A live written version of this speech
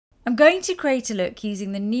I'm going to create a look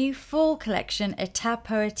using the new fall collection États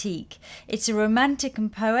Poétiques. It's a romantic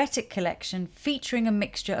and poetic collection featuring a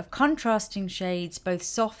mixture of contrasting shades, both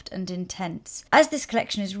soft and intense. As this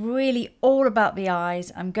collection is really all about the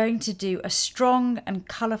eyes, I'm going to do a strong and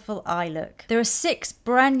colourful eye look. There are 6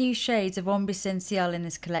 brand new shades of Ombre Essentielle in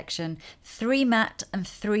this collection, 3 matte and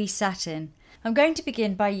 3 satin. I'm going to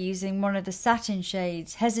begin by using one of the satin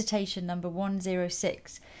shades, Hesitation number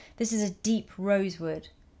 106. This is a deep rosewood.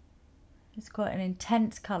 It's quite an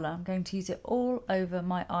intense colour. I'm going to use it all over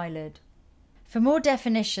my eyelid. For more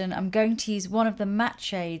definition, I'm going to use one of the matte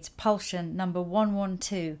shades, Pulsion number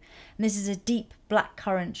 112. And this is a deep black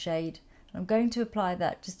currant shade. I'm going to apply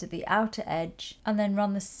that just at the outer edge and then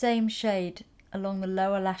run the same shade along the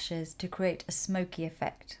lower lashes to create a smoky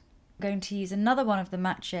effect. I'm going to use another one of the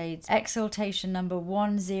matte shades, Exaltation number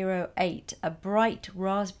 108, a bright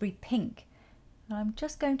raspberry pink. And I'm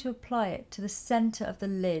just going to apply it to the centre of the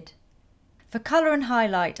lid. For colour and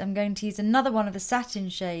highlight, I'm going to use another one of the satin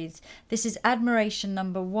shades. This is Admiration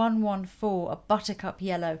number 114, a buttercup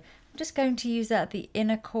yellow. I'm just going to use that at the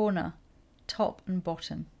inner corner, top and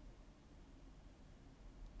bottom.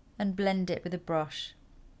 And blend it with a brush.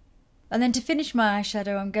 And then to finish my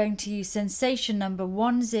eyeshadow, I'm going to use Sensation number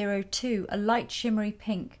 102, a light shimmery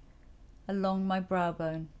pink, along my brow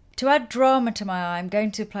bone. To add drama to my eye, I'm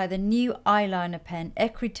going to apply the new eyeliner pen,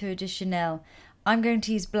 Écriture de Chanel. I'm going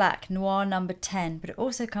to use black, Noir number 10, but it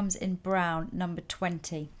also comes in brown, number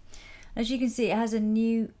 20. As you can see, it has a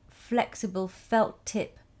new flexible felt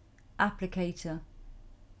tip applicator.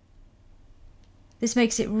 This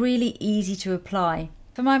makes it really easy to apply.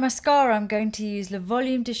 For my mascara, I'm going to use Le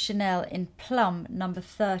Volume de Chanel in Plum number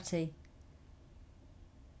 30.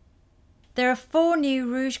 There are 4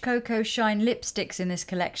 new Rouge Coco Shine lipsticks in this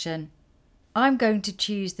collection. I'm going to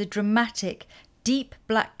choose the dramatic Deep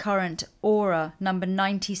Black Currant Aura number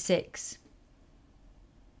 96.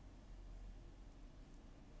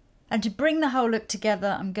 And to bring the whole look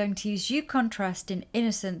together, I'm going to use Hue Contrast in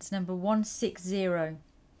Innocence number 160.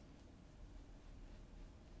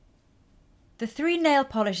 The 3 nail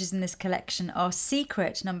polishes in this collection are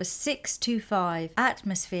Secret number 625,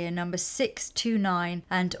 Atmosphere number 629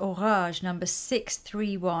 and Orage number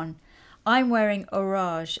 631. I'm wearing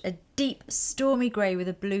Orage, a deep stormy grey with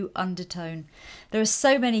a blue undertone. There are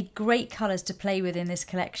so many great colours to play with in this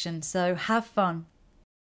collection, so have fun.